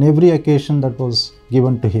on every occasion that was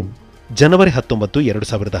given to him. ಜನವರಿ 19,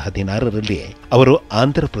 2016ರಲ್ಲಿ ಅವರು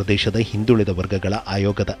ಆಂಧ್ರ ಪ್ರದೇಶದ ಹಿಂದುಳಿದ ವರ್ಗಗಳ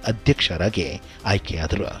ಆಯೋಗದ ಅಧ್ಯಕ್ಷರಾಗಿ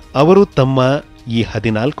ಆಯ್ಕೆಯಾದರು. ಅವರು ತಮ್ಮ ಈ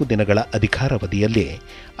 14 ದಿನಗಳ ಅಧಿಕಾರಾವಧಿಯಲ್ಲಿ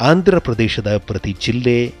ಆಂಧ್ರ ಪ್ರದೇಶದ ಪ್ರತಿ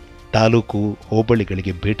ಜಿಲ್ಲೆ, ತಾಲೂಕು,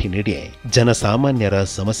 ಹೋಬಳಿಗಳಿಗೆ ಭೇಟಿ ನೀಡಿ ಜನಸಾಮಾನ್ಯರ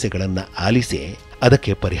ಸಮಸ್ಯೆಗಳನ್ನು ಆಲಿಸಿ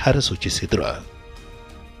ಅದಕ್ಕೆ ಪರಿಹಾರ ಸೂಚಿಸಿದರು.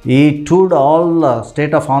 He toured all the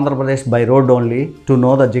state of Andhra Pradesh by road only to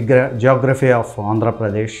know the geography of Andhra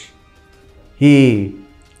Pradesh. He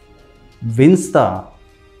wins the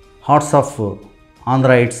hearts of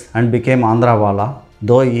Andhrites and became Andhrawala,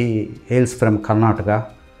 though he hails from Karnataka.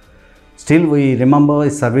 Still we remember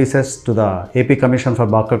his services to the AP Commission for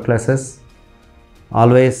Backward Classes.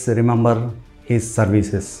 Always remember his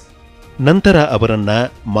services. ನಂತರ ಅವರನ್ನ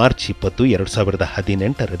March 20,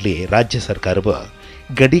 2018ರಲ್ಲಿ ರಾಜ್ಯ ಸರ್ಕಾರವು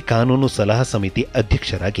ಗಡಿ ಕಾನೂನು ಸಲಹಾ ಸಮಿತಿ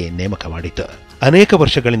ಅಧ್ಯಕ್ಷರಾಗಿ ನೇಮಕ ಮಾಡಿತು. ಅನೇಕ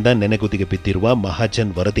ವರ್ಷಗಳಿಂದ ನೆನೆಗುದಿಗೆ ಬಿದ್ದಿರುವ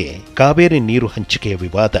ಮಹಾಜನ್ ವರದಿ, ಕಾವೇರಿ ನೀರು ಹಂಚಿಕೆಯ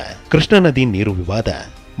ವಿವಾದ, ಕೃಷ್ಣಾ ನದಿ ನೀರು ವಿವಾದ,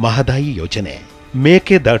 ಮಹದಾಯಿ ಯೋಜನೆ,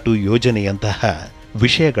 ಮೇಕೆದಾಟು ಯೋಜನೆಯಂತಹ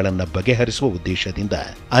ವಿಷಯಗಳನ್ನು ಬಗೆಹರಿಸುವ ಉದ್ದೇಶದಿಂದ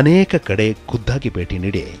ಅನೇಕ ಕಡೆ ಖುದ್ದಾಗಿ ಭೇಟಿ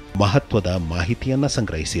ನೀಡಿ ಮಹತ್ವದ ಮಾಹಿತಿಯನ್ನ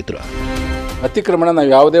ಸಂಗ್ರಹಿಸಿದ್ರು. ಅತಿಕ್ರಮಣ ನಾವು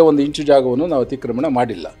ಯಾವುದೇ ಒಂದು ಇಂಚು ಜಾಗವನ್ನು ನಾವು ಅತಿಕ್ರಮಣ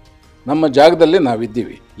ಮಾಡಿಲ್ಲ. ನಮ್ಮ ಜಾಗದಲ್ಲೇ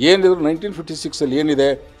ನಾವಿದ್ದೀವಿ. ಏನಿದ್ರು 1956 ಏನಿದೆ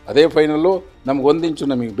ಅದೇ ಫೈನಲ್ಲು. ನಮ್ಗೆ 1 ಇಂಚು,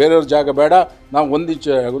 ನಮಗೆ ಬೇರೆಯವ್ರ ಜಾಗ ಬೇಡ, ನಾವು 1 ಇಂಚು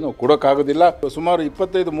ಜಾಗ ನಾವು ಕೊಡೋಕ್ಕಾಗೋದಿಲ್ಲ. ಸುಮಾರು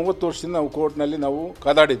 25-30 ವರ್ಷದಿಂದ ನಾವು ಕೋರ್ಟ್ನಲ್ಲಿ ನಾವು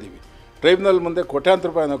ಕಾದಾಡಿದ್ದೀವಿ. ಟ್ರೈಬ್ಯುನಲ್ ಮುಂದೆ ಕೋಟ್ಯಾಂತರ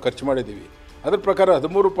ರೂಪಾಯಿ ನಾವು ಖರ್ಚು ಮಾಡಿದ್ದೀವಿ. ಅದ್ರ ಪ್ರಕಾರ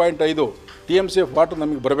 13.5 TMC ವಾಟರ್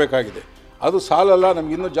ನಮಗೆ ಬರಬೇಕಾಗಿದೆ. ಅದು ಸಾಲಲ್ಲ,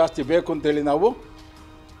 ನಮ್ಗೆ ಇನ್ನೂ ಜಾಸ್ತಿ ಬೇಕು ಅಂತೇಳಿ ನಾವು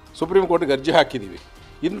ಸುಪ್ರೀಂ ಕೋರ್ಟ್ಗೆ ಅರ್ಜಿ ಹಾಕಿದ್ದೀವಿ.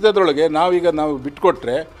 ಇಂಥದ್ರೊಳಗೆ ನಾವು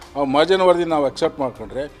ಬಿಟ್ಕೊಟ್ರೆ ಮಹಾಜನ ವರದಿ ನಾವು ಅಕ್ಸೆಪ್ಟ್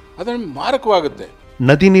ಮಾಡ್ಕೊಂಡ್ರೆ ಅದನ್ನು ಮಾರಕವಾಗುತ್ತೆ.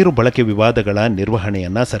 ನದಿ ನೀರು ಬಳಕೆ ವಿವಾದಗಳ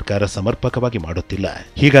ನಿರ್ವಹಣೆಯನ್ನ ಸರ್ಕಾರ ಸಮರ್ಪಕವಾಗಿ ಮಾಡುತ್ತಿಲ್ಲ.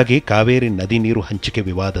 ಹೀಗಾಗಿ ಕಾವೇರಿ ನದಿ ನೀರು ಹಂಚಿಕೆ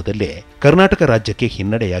ವಿವಾದದಲ್ಲಿ ಕರ್ನಾಟಕ ರಾಜ್ಯಕ್ಕೆ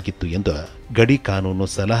ಹಿನ್ನಡೆಯಾಗಿತ್ತು ಎಂದು ಗಡಿ ಕಾನೂನು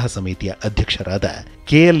ಸಲಹಾ ಸಮಿತಿಯ ಅಧ್ಯಕ್ಷರಾದ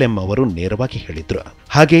KLM ಅವರು ನೇರವಾಗಿ ಹೇಳಿದ್ರು.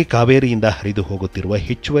 ಹಾಗೆ ಕಾವೇರಿಯಿಂದ ಹರಿದು ಹೋಗುತ್ತಿರುವ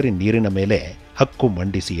ಹೆಚ್ಚುವರಿ ನೀರಿನ ಮೇಲೆ ಹಕ್ಕು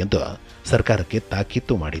ಮಂಡಿಸಿ ಎಂದು ಸರ್ಕಾರಕ್ಕೆ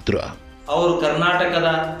ತಾಕೀತು ಮಾಡಿದ್ರು. ಅವರು ಕರ್ನಾಟಕದ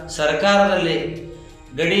ಸರ್ಕಾರದಲ್ಲಿ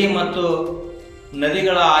ಗಡಿ ಮತ್ತು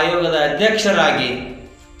ನದಿಗಳ ಆಯೋಗದ ಅಧ್ಯಕ್ಷರಾಗಿ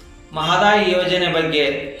ಮಹದಾಯಿ ಯೋಜನೆ ಬಗ್ಗೆ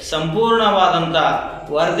ಸಂಪೂರ್ಣವಾದಂಥ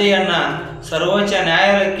ವರದಿಯನ್ನು ಸರ್ವೋಚ್ಚ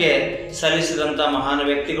ನ್ಯಾಯಾಲಯಕ್ಕೆ ಸಲ್ಲಿಸಿದಂಥ ಮಹಾನ್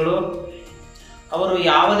ವ್ಯಕ್ತಿಗಳು. ಅವರು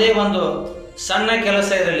ಯಾವುದೇ ಒಂದು ಸಣ್ಣ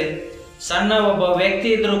ಕೆಲಸ ಇರಲಿ, ಸಣ್ಣ ಒಬ್ಬ ವ್ಯಕ್ತಿ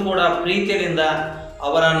ಇದ್ದರೂ ಕೂಡ ಪ್ರೀತಿಯಿಂದ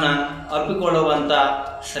ಅವರನ್ನು ಅಪ್ಪಿಕೊಳ್ಳುವಂಥ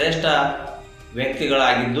ಶ್ರೇಷ್ಠ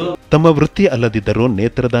ವ್ಯಕ್ತಿಗಳಾಗಿದ್ದು, ತಮ್ಮ ವೃತ್ತಿ ಅಲ್ಲದಿದ್ದರೂ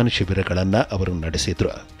ನೇತ್ರದಾನ ಶಿಬಿರಗಳನ್ನ ಅವರು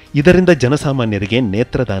ನಡೆಸಿದ್ರು. ಇದರಿಂದ ಜನಸಾಮಾನ್ಯರಿಗೆ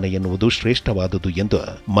ನೇತ್ರದಾನ ಎನ್ನುವುದು ಶ್ರೇಷ್ಠವಾದುದು ಎಂದು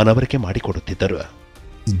ಮನವರಿಕೆ ಮಾಡಿಕೊಡುತ್ತಿದ್ದರು.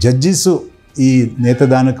 ಜಡ್ಜಿಸು ಈ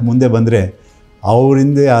ನೇತ್ರದಾನಕ್ಕೆ ಮುಂದೆ ಬಂದರೆ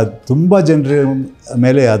ಅವರಿಂದ ತುಂಬ ಜನರ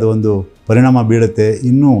ಮೇಲೆ ಅದು ಒಂದು ಪರಿಣಾಮ ಬೀಳುತ್ತೆ.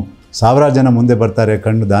 ಇನ್ನೂ ಸಾವಿರಾರು ಜನ ಮುಂದೆ ಬರ್ತಾರೆ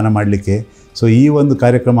ಕಣ್ಣು ದಾನ ಮಾಡಲಿಕ್ಕೆ. ಸೊ ಈ ಒಂದು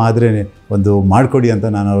ಕಾರ್ಯಕ್ರಮ ಆದರೆ ಒಂದು ಮಾಡಿಕೊಡಿ ಅಂತ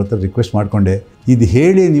ನಾನು ಅವ್ರ ಹತ್ರ ರಿಕ್ವೆಸ್ಟ್ ಮಾಡಿಕೊಂಡೆ. ಇದು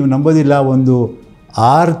ಹೇಳಿ ನೀವು ನಂಬೋದಿಲ್ಲ, ಒಂದು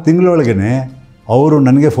 6 ತಿಂಗಳೊಳಗೇ ಅವರು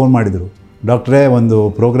ನನಗೆ ಫೋನ್ ಮಾಡಿದರು, ಡಾಕ್ಟ್ರೇ ಒಂದು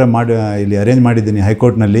ಪ್ರೋಗ್ರಾಮ್ ಮಾಡಿ ಇಲ್ಲಿ ಅರೇಂಜ್ ಮಾಡಿದ್ದೀನಿ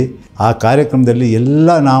ಹೈಕೋರ್ಟ್ನಲ್ಲಿ. ಆ ಕಾರ್ಯಕ್ರಮದಲ್ಲಿ ಎಲ್ಲ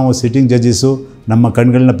ನಾವು ಸಿಟ್ಟಿಂಗ್ ಜಡ್ಜಸ್ಸು ನಮ್ಮ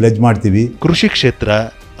ಕಣ್ಗಳನ್ನ ಪ್ಲೆಜ್ ಮಾಡ್ತೀವಿ. ಕೃಷಿ ಕ್ಷೇತ್ರ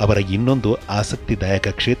ಅವರ ಇನ್ನೊಂದು ಆಸಕ್ತಿದಾಯಕ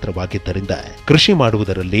ಕ್ಷೇತ್ರವಾಗಿದ್ದರಿಂದ ಕೃಷಿ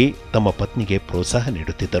ಮಾಡುವುದರಲ್ಲಿ ತಮ್ಮ ಪತ್ನಿಗೆ ಪ್ರೋತ್ಸಾಹ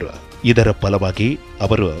ನೀಡುತ್ತಿದ್ದರು. ಇದರ ಫಲವಾಗಿ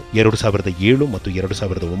ಅವರು 2007 ಮತ್ತು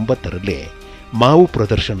 2009ರಲ್ಲಿ ಮಾವು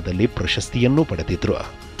ಪ್ರದರ್ಶನದಲ್ಲಿ ಪ್ರಶಸ್ತಿಯನ್ನೂ ಪಡೆದಿದ್ರು.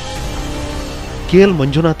 KL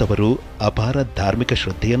ಮಂಜುನಾಥ್ ಅವರು ಅಪಾರ ಧಾರ್ಮಿಕ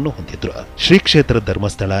ಶ್ರದ್ಧೆಯನ್ನು ಹೊಂದಿದ್ರು. ಶ್ರೀ ಕ್ಷೇತ್ರ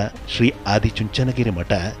ಧರ್ಮಸ್ಥಳ, ಶ್ರೀ ಆದಿಚುಂಚನಗಿರಿ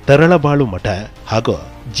ಮಠ, ತರಳಬಾಳು ಮಠ ಹಾಗೂ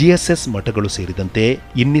GSS ಮಠಗಳು ಸೇರಿದಂತೆ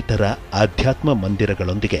ಇನ್ನಿತರ ಆಧ್ಯಾತ್ಮ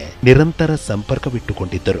ಮಂದಿರಗಳೊಂದಿಗೆ ನಿರಂತರ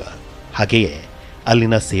ಸಂಪರ್ಕವಿಟ್ಟುಕೊಂಡಿದ್ದರು. ಹಾಗೆಯೇ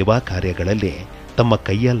ಅಲ್ಲಿನ ಸೇವಾ ಕಾರ್ಯಗಳಲ್ಲಿ ತಮ್ಮ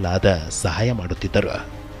ಕೈಯಲ್ಲಾದ ಸಹಾಯ ಮಾಡುತ್ತಿದ್ದರು.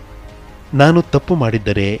 ನಾನು ತಪ್ಪು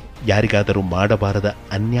ಮಾಡಿದ್ದರೆ, ಯಾರಿಗಾದರೂ ಮಾಡಬಾರದ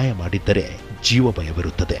ಅನ್ಯಾಯ ಮಾಡಿದ್ದರೆ ಜೀವ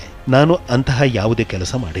ಭಯವಿರುತ್ತದೆ. ನಾನು ಅಂತಹ ಯಾವುದೇ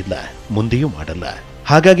ಕೆಲಸ ಮಾಡಿಲ್ಲ, ಮುಂದೆಯೂ ಮಾಡಲ್ಲ.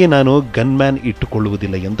 ಹಾಗಾಗಿ ನಾನು ಗನ್ಮ್ಯಾನ್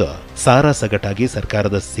ಇಟ್ಟುಕೊಳ್ಳುವುದಿಲ್ಲ ಎಂದು ಸಾರಾಸಗಟಾಗಿ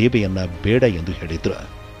ಸರ್ಕಾರದ ಸೇವೆಯನ್ನ ಬೇಡ ಎಂದು ಹೇಳಿದ್ರು.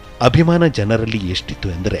 ಅಭಿಮಾನ ಜನರಲ್ಲಿ ಎಷ್ಟಿತ್ತು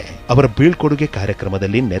ಎಂದರೆ ಅವರ ಬೀಳ್ಕೊಡುಗೆ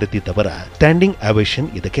ಕಾರ್ಯಕ್ರಮದಲ್ಲಿ ನೆರೆದಿದ್ದವರ ಸ್ಟ್ಯಾಂಡಿಂಗ್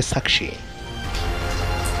ಅವೇಷನ್ ಇದಕ್ಕೆ ಸಾಕ್ಷಿ.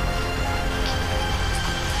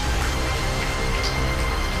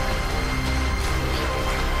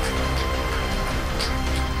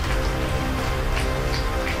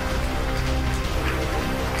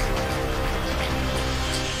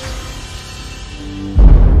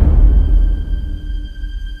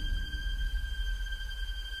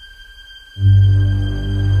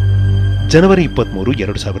 ಜನವರಿ 23,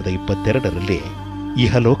 2022ರಲ್ಲಿ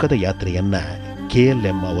ಇಹಲೋಕದ ಯಾತ್ರೆಯನ್ನ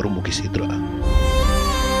KLM ಅವರು ಮುಗಿಸಿದ್ರು.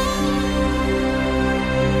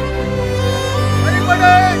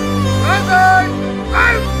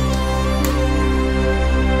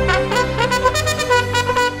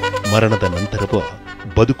 ಮರಣದ ನಂತರವೂ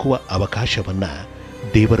ಬದುಕುವ ಅವಕಾಶವನ್ನ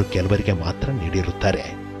ದೇವರು ಕೆಲವರಿಗೆ ಮಾತ್ರ ನೀಡಿರುತ್ತಾರೆ.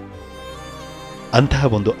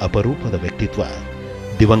 ಅಂತಹ ಒಂದು ಅಪರೂಪದ ವ್ಯಕ್ತಿತ್ವ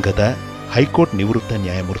ದಿವಂಗತ ಹೈಕೋರ್ಟ್ ನಿವೃತ್ತ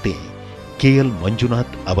ನ್ಯಾಯಮೂರ್ತಿ KL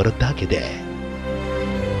ಮಂಜುನಾಥ್ ಅವರದ್ದಾಗಿದೆ.